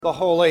The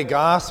Holy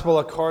Gospel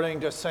according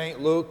to St.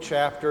 Luke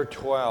chapter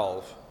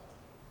 12.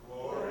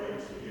 Glory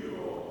to you,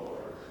 O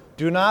Lord.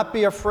 Do not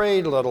be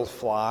afraid, little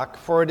flock,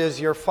 for it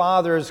is your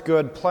Father's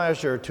good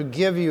pleasure to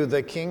give you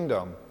the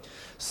kingdom.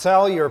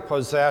 Sell your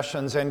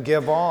possessions and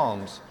give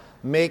alms.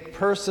 Make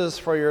purses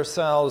for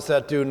yourselves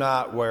that do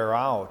not wear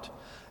out,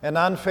 an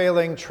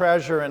unfailing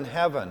treasure in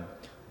heaven,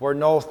 where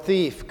no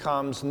thief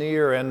comes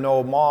near and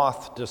no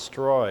moth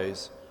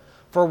destroys.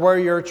 For where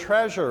your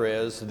treasure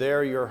is,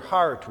 there your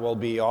heart will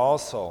be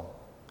also.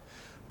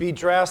 Be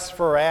dressed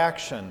for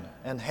action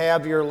and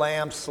have your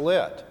lamps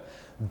lit.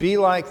 Be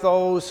like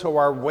those who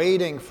are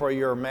waiting for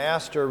your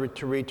master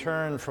to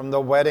return from the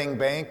wedding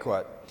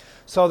banquet,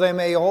 so they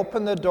may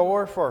open the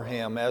door for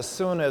him as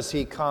soon as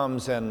he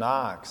comes and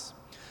knocks.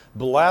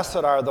 Blessed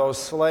are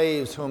those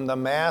slaves whom the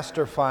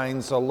master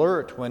finds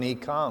alert when he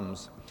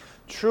comes.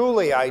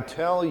 Truly, I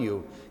tell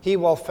you, he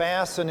will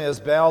fasten his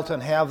belt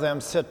and have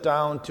them sit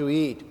down to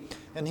eat,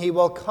 and he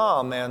will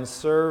come and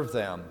serve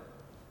them.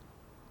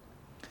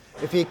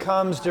 If he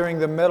comes during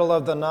the middle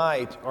of the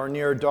night or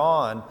near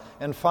dawn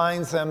and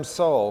finds them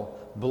so,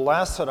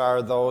 blessed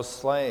are those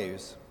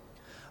slaves.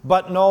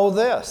 But know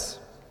this,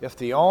 if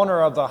the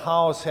owner of the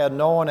house had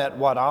known at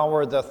what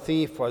hour the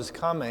thief was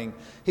coming,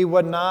 he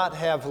would not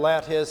have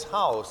let his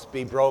house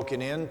be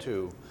broken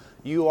into.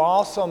 You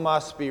also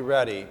must be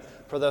ready,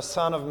 for the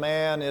Son of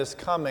Man is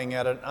coming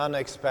at an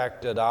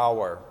unexpected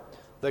hour.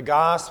 The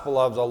Gospel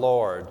of the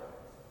Lord.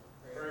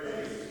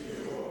 Praise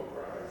to you, O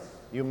Christ.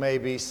 You may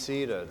be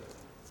seated.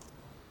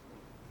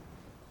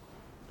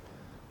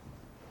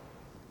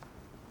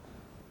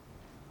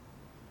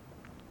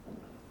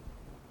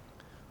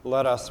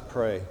 Let us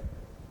pray.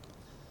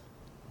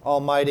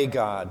 Almighty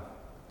God,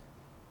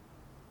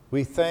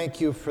 we thank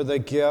you for the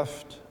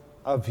gift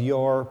of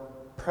your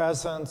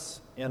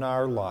presence in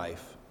our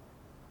life.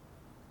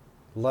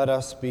 Let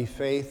us be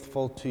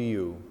faithful to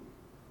you.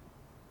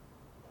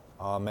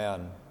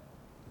 Amen.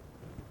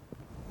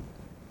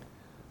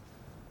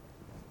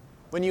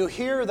 When you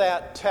hear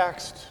that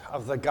text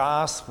of the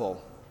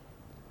gospel,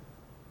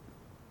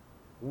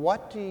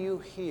 what do you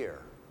hear?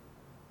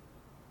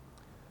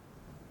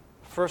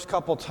 First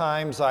couple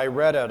times I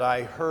read it,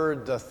 I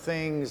heard the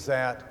things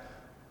that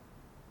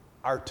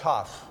are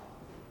tough.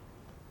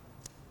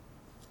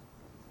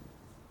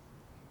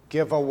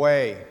 Give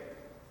away.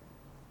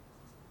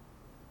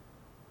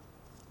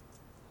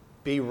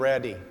 Be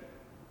ready.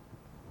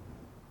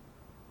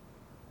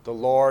 The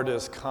Lord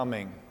is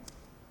coming.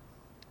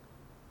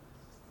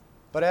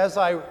 But as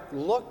I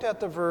looked at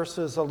the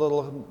verses a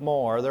little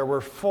more, there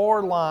were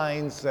 4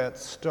 lines that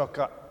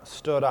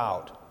stood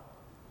out.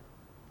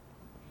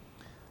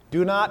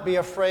 Do not be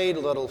afraid,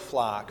 little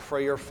flock, for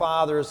your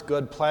Father's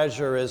good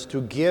pleasure is to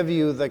give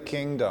you the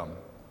kingdom.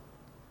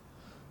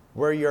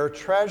 Where your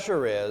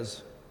treasure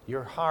is,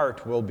 your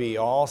heart will be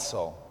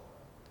also.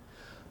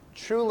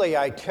 Truly,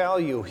 I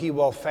tell you, he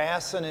will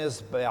fasten his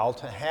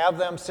belt and have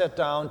them sit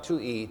down to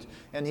eat,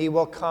 and he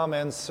will come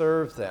and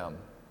serve them.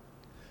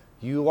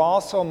 You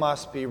also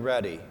must be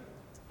ready,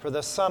 for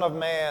the Son of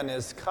Man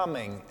is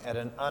coming at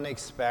an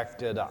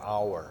unexpected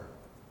hour.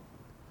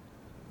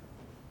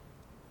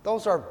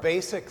 Those are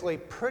basically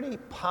pretty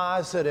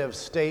positive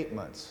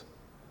statements.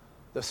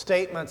 The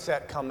statements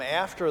that come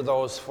after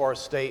those 4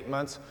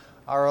 statements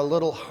are a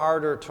little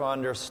harder to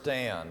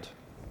understand.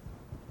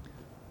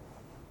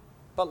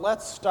 But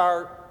let's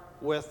start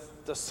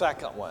with the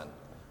second one.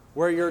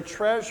 Where your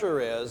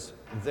treasure is,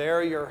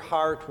 there your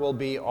heart will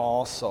be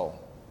also.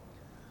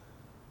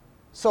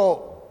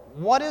 So,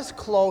 what is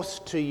close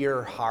to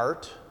your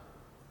heart?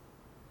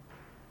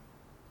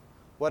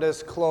 What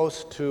is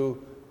close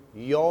to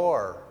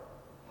your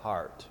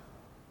heart?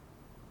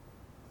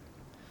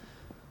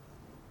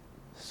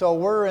 So,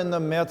 we're in the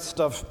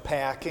midst of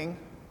packing,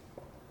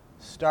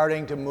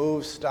 starting to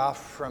move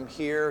stuff from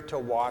here to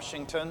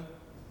Washington.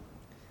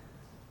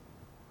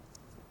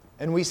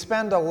 And we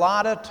spend a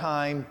lot of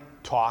time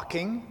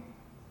talking,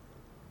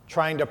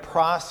 trying to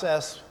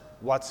process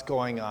what's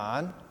going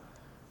on,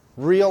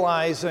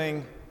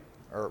 realizing,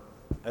 or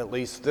at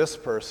least this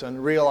person,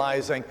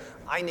 realizing,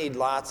 I need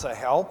lots of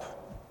help.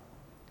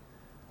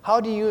 How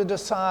do you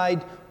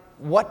decide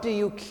what do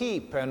you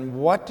keep and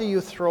what do you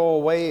throw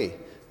away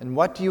and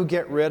what do you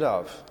get rid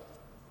of?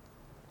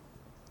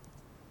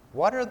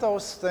 What are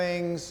those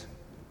things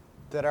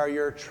that are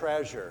your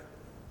treasure,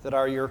 that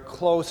are your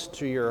close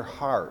to your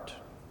heart?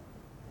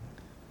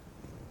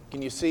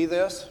 Can you see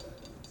this?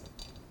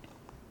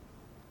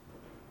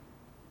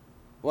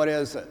 What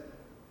is it?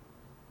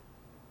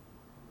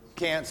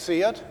 Can't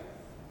see it?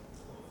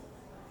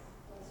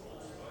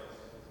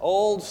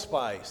 Old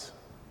Spice.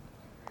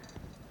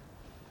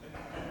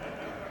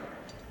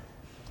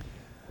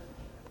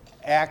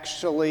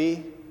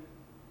 Actually,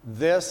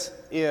 this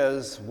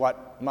is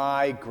what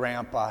my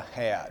grandpa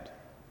had.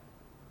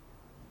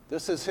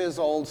 This is his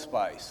Old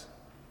Spice.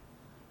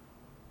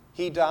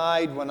 He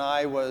died when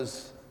I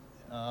was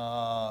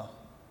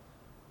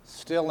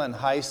still in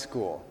high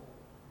school.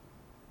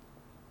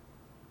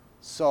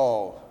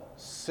 So,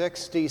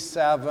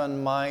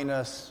 67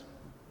 minus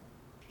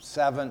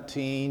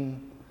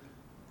 17,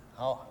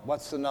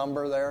 what's the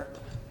number there?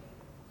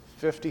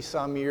 50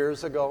 some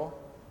years ago.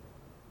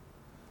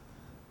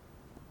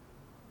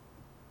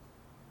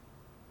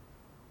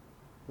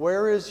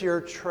 Where is your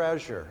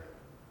treasure?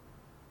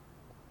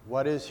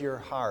 What is your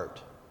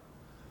heart?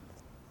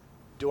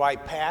 Do I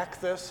pack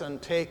this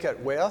and take it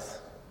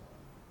with?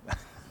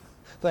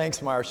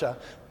 Thanks, Marcia.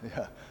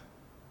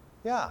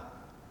 Yeah.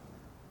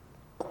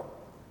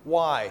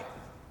 Why?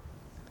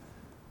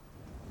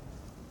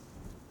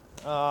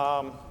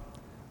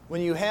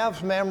 When you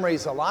have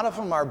memories, a lot of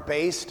them are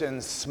based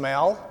in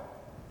smell.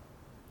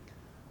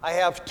 I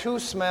have 2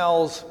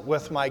 smells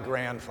with my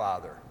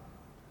grandfather.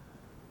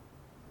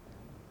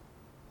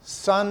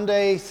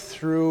 Sunday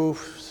through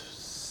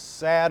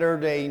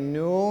Saturday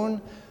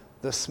noon,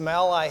 the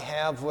smell I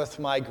have with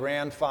my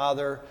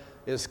grandfather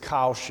is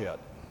cow shit.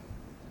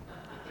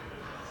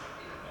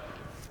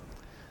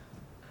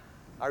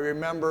 I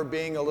remember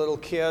being a little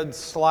kid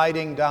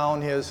sliding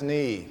down his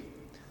knee.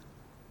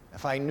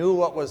 If I knew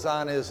what was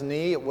on his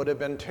knee, it would have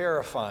been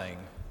terrifying,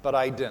 but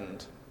I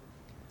didn't.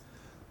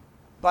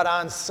 But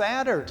on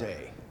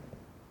Saturday,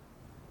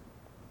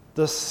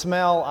 the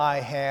smell I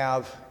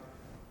have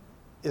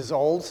is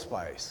Old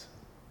Spice,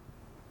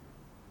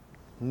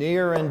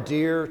 near and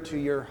dear to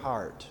your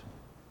heart.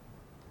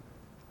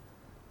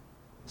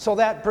 So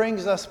that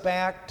brings us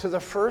back to the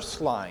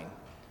first line.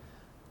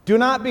 Do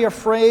not be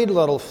afraid,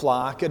 little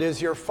flock. It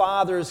is your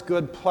Father's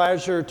good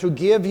pleasure to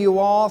give you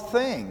all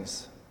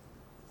things.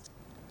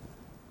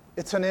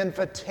 It's an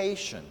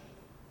invitation.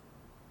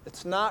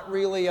 It's not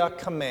really a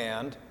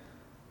command.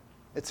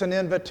 It's an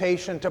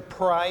invitation to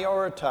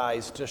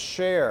prioritize, to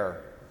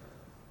share,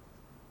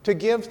 to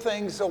give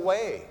things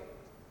away.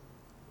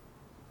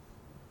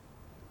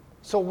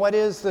 So what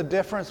is the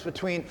difference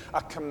between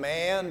a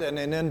command and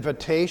an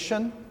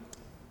invitation?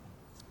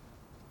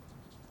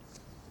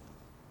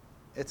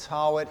 It's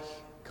how it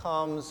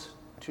comes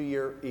to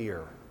your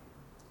ear.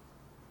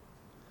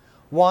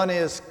 One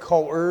is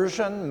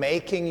coercion,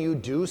 making you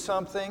do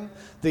something.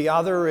 The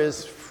other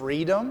is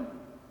freedom,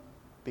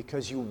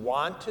 because you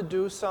want to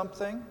do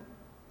something.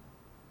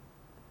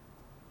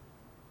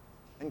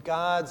 And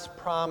God's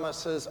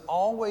promises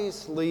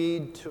always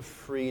lead to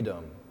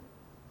freedom.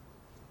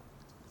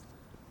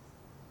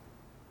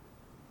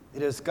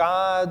 It is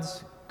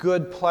God's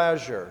good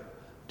pleasure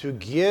to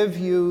give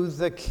you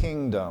the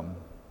kingdom.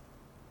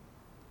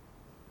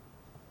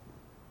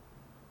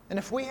 And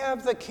if we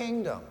have the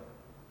kingdom,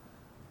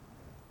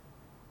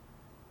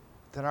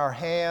 then our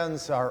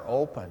hands are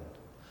open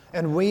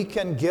and we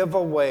can give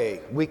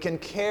away, we can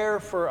care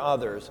for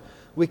others,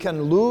 we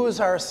can lose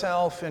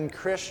ourselves in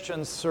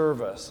Christian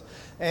service.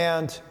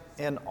 And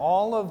in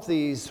all of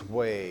these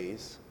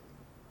ways,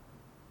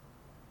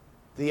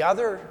 the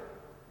other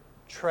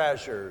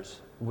treasures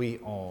we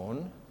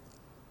own,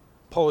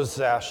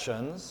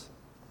 possessions,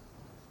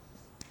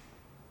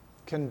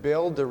 can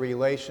build a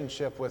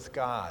relationship with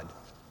God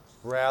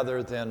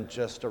rather than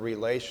just a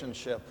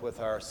relationship with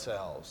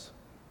ourselves.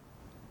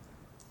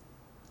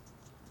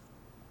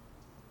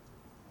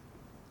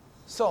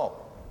 So,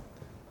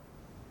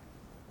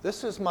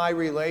 this is my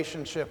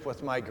relationship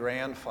with my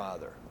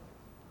grandfather.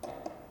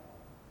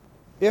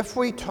 If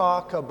we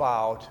talk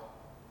about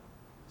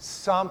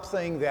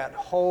something that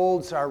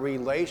holds our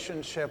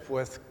relationship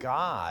with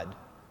God,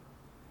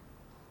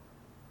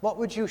 what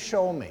would you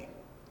show me?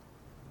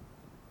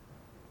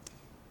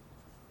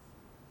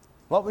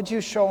 What would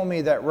you show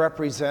me that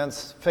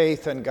represents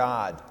faith in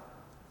God,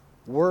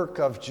 work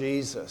of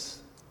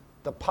Jesus,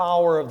 the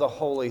power of the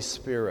Holy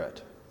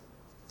Spirit?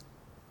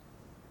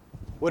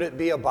 Would it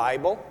be a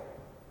Bible?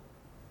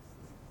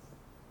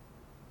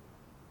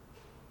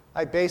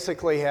 I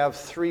basically have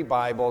 3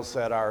 Bibles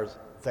that are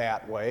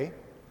that way.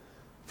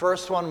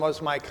 First one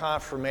was my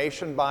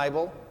confirmation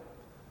Bible.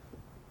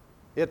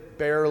 It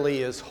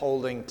barely is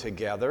holding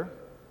together.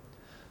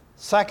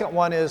 Second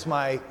one is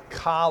my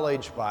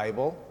college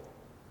Bible.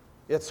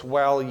 It's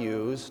well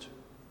used.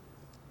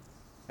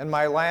 And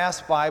my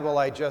last Bible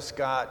I just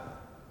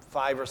got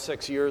 5 or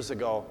 6 years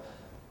ago,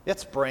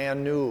 it's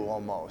brand new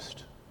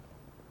almost.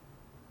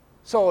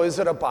 So is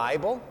it a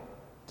Bible?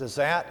 Does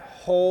that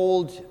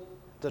hold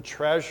the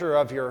treasure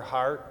of your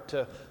heart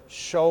to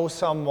show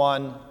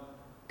someone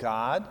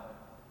God?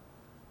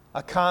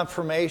 A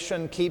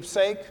confirmation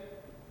keepsake?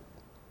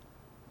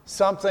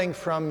 Something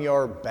from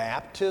your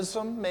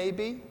baptism,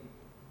 maybe?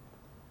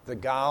 The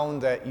gown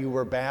that you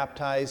were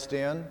baptized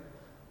in?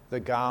 The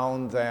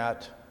gown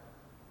that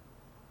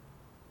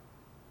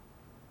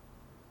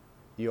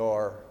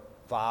your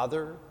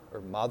father or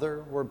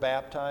mother were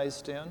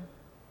baptized in?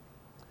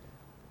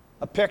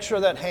 A picture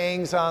that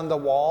hangs on the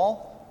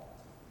wall?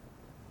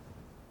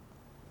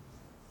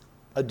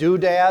 A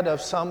doodad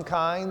of some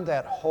kind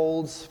that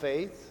holds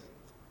faith?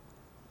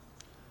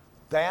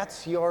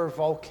 That's your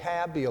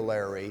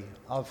vocabulary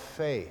of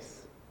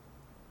faith.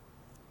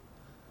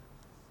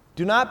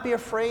 Do not be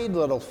afraid,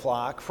 little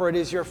flock, for it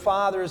is your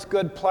Father's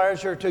good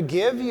pleasure to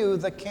give you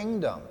the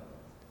kingdom.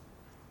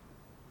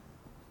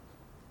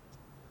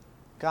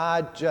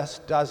 God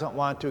just doesn't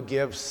want to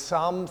give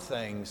some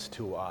things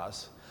to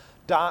us.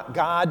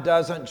 God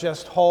doesn't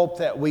just hope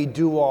that we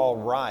do all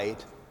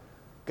right.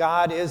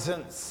 God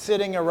isn't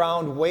sitting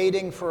around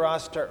waiting for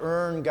us to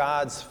earn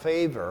God's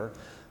favor.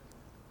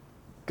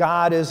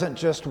 God isn't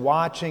just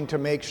watching to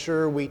make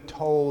sure we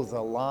toe the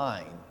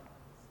line.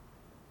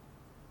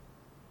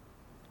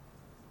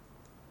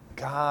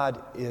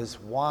 God is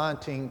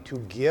wanting to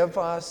give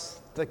us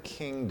the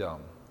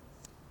kingdom,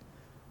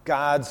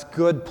 God's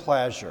good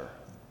pleasure.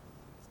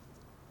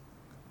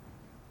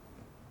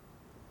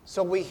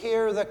 So we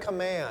hear the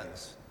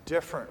commands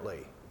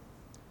differently.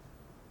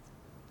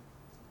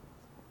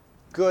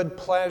 Good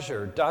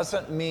pleasure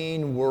doesn't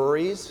mean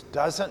worries,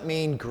 doesn't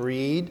mean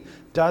greed,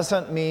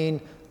 doesn't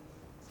mean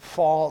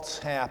false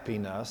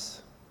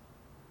happiness.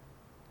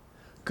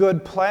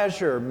 Good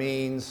pleasure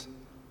means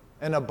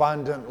an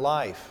abundant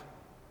life,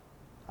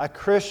 a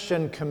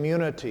Christian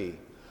community,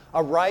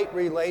 a right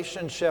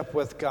relationship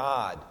with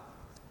God,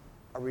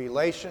 a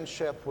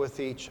relationship with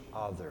each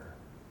other.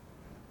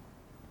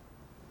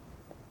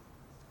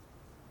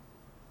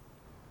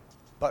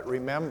 But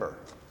remember,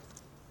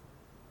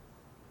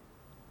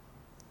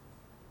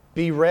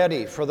 be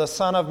ready, for the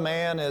Son of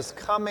Man is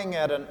coming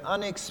at an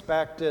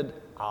unexpected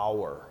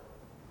hour.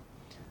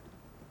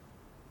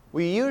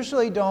 We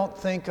usually don't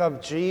think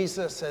of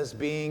Jesus as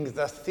being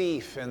the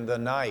thief in the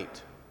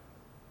night,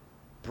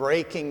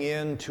 breaking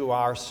into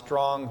our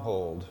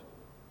stronghold,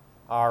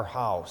 our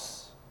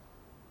house.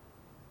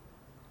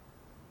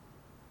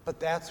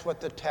 But that's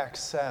what the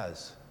text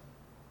says.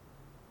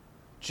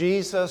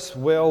 Jesus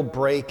will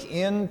break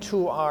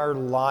into our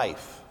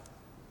life.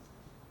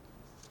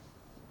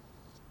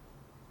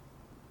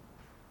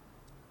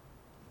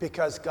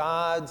 Because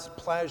God's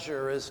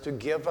pleasure is to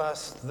give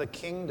us the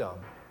kingdom.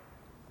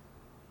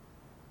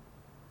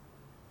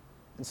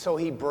 And so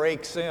he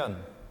breaks in.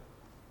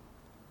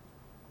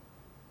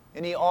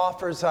 And he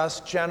offers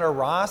us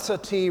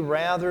generosity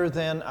rather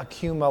than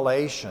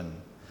accumulation.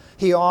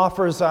 He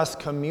offers us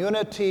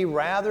community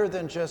rather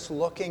than just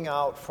looking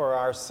out for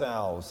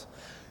ourselves.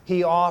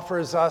 He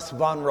offers us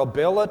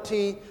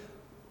vulnerability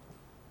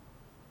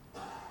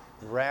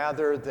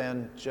rather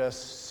than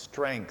just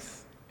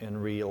strength in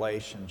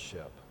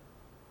relationship.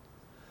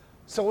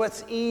 So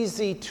it's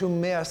easy to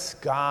miss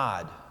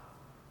God,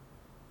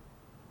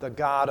 the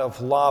God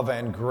of love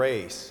and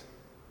grace,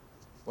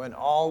 when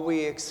all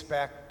we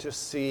expect to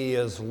see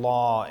is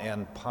law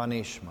and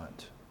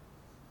punishment.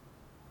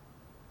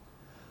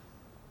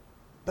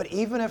 But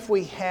even if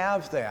we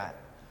have that,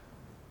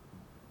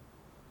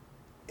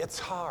 it's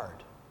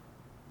hard.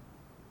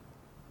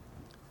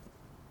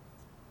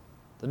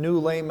 The New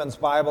Layman's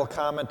Bible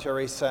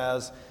Commentary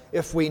says,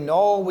 if we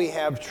know we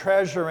have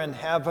treasure in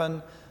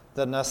heaven,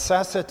 the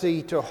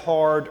necessity to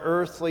hoard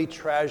earthly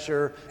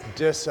treasure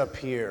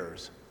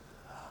disappears.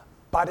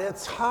 But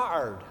it's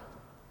hard.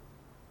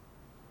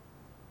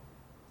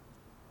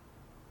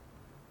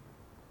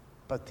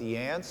 But the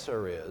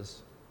answer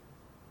is,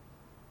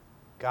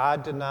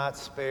 God did not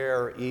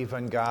spare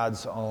even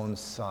God's own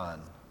Son.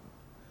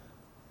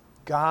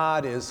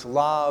 God is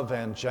love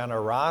and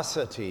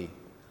generosity.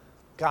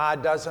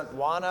 God doesn't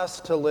want us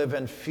to live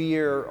in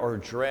fear or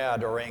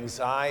dread or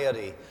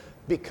anxiety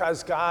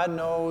because God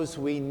knows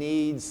we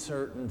need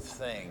certain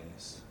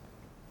things.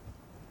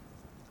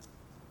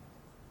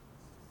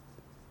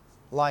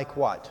 Like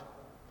what?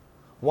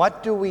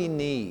 What do we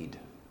need?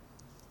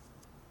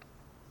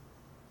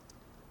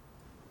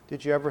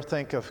 Did you ever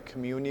think of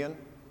communion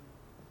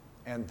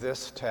and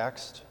this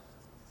text?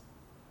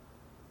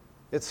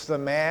 It's the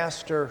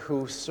master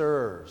who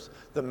serves,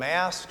 the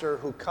master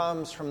who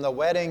comes from the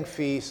wedding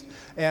feast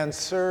and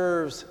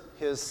serves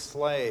his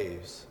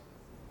slaves.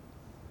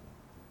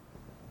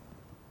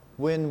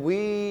 When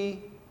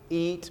we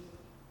eat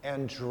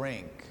and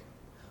drink,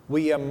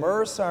 we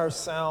immerse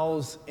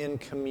ourselves in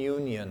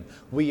communion.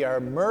 We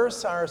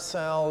immerse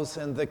ourselves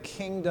in the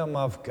kingdom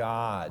of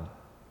God.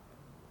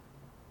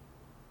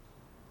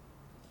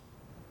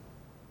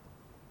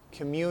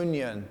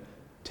 Communion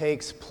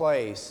takes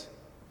place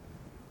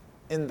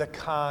in the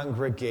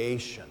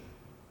congregation.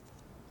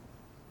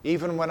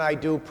 Even when I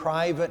do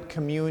private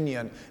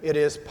communion, it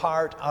is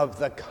part of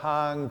the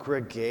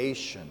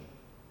congregation.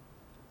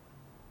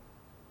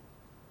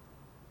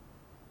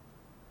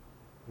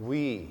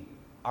 We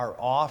are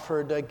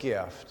offered a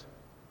gift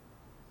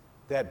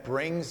that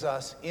brings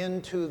us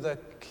into the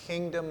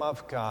kingdom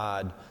of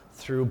God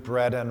through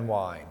bread and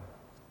wine.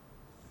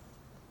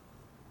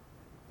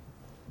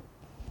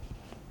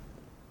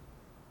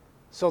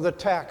 So the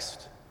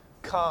text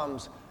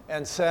comes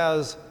and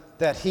says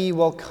that he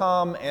will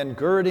come and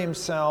gird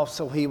himself,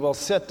 so he will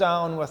sit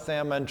down with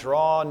them and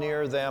draw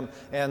near them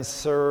and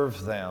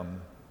serve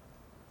them.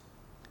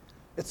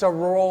 It's a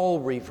role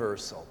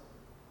reversal.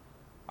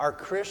 Our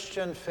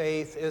Christian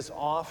faith is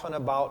often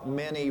about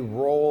many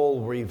role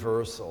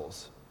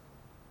reversals.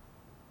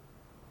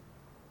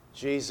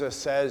 Jesus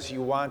says,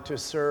 you want to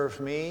serve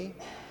me?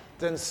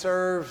 Then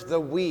serve the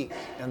weak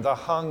and the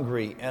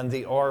hungry and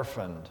the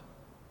orphaned.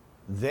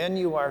 Then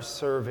you are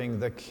serving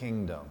the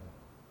kingdom.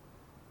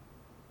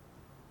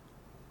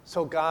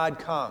 So God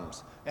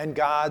comes and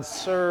God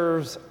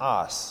serves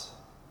us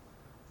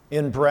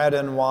in bread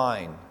and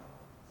wine,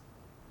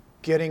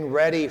 getting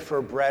ready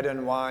for bread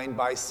and wine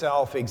by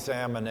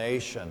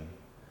self-examination,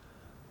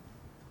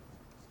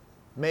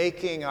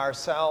 making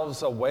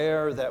ourselves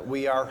aware that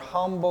we are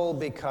humble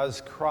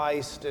because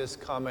Christ is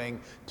coming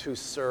to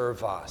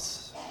serve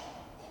us.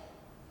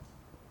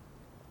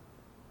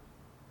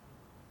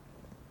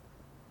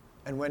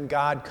 And when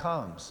God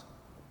comes,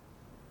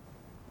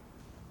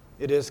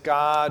 it is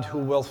God who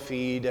will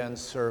feed and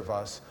serve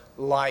us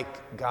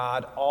like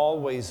God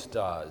always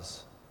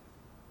does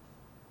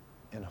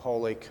in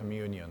Holy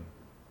Communion.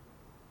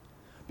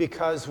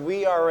 Because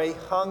we are a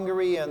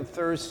hungry and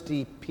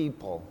thirsty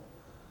people.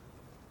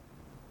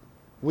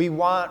 We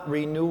want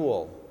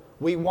renewal.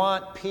 We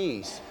want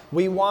peace.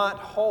 We want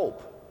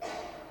hope.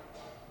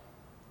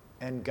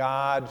 And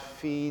God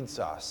feeds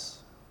us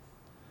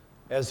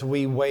as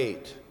we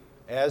wait,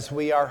 as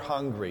we are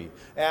hungry,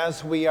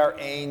 as we are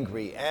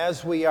angry,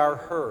 as we are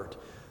hurt.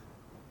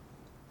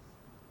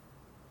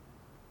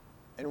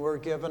 And we're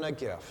given a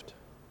gift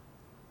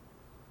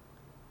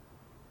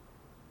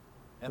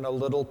and a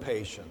little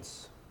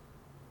patience,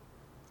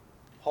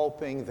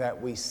 hoping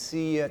that we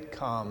see it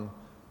come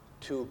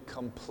to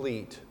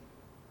complete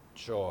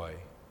joy.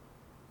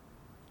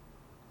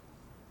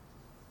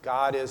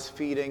 God is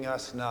feeding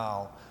us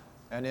now,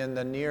 and in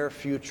the near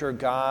future,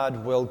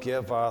 God will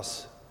give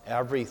us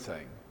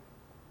everything.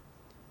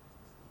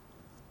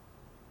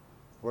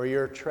 Where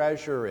your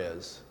treasure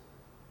is,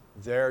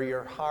 there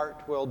your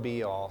heart will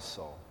be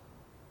also.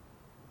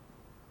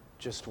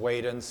 Just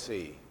wait and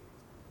see.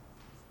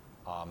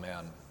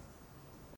 Amen.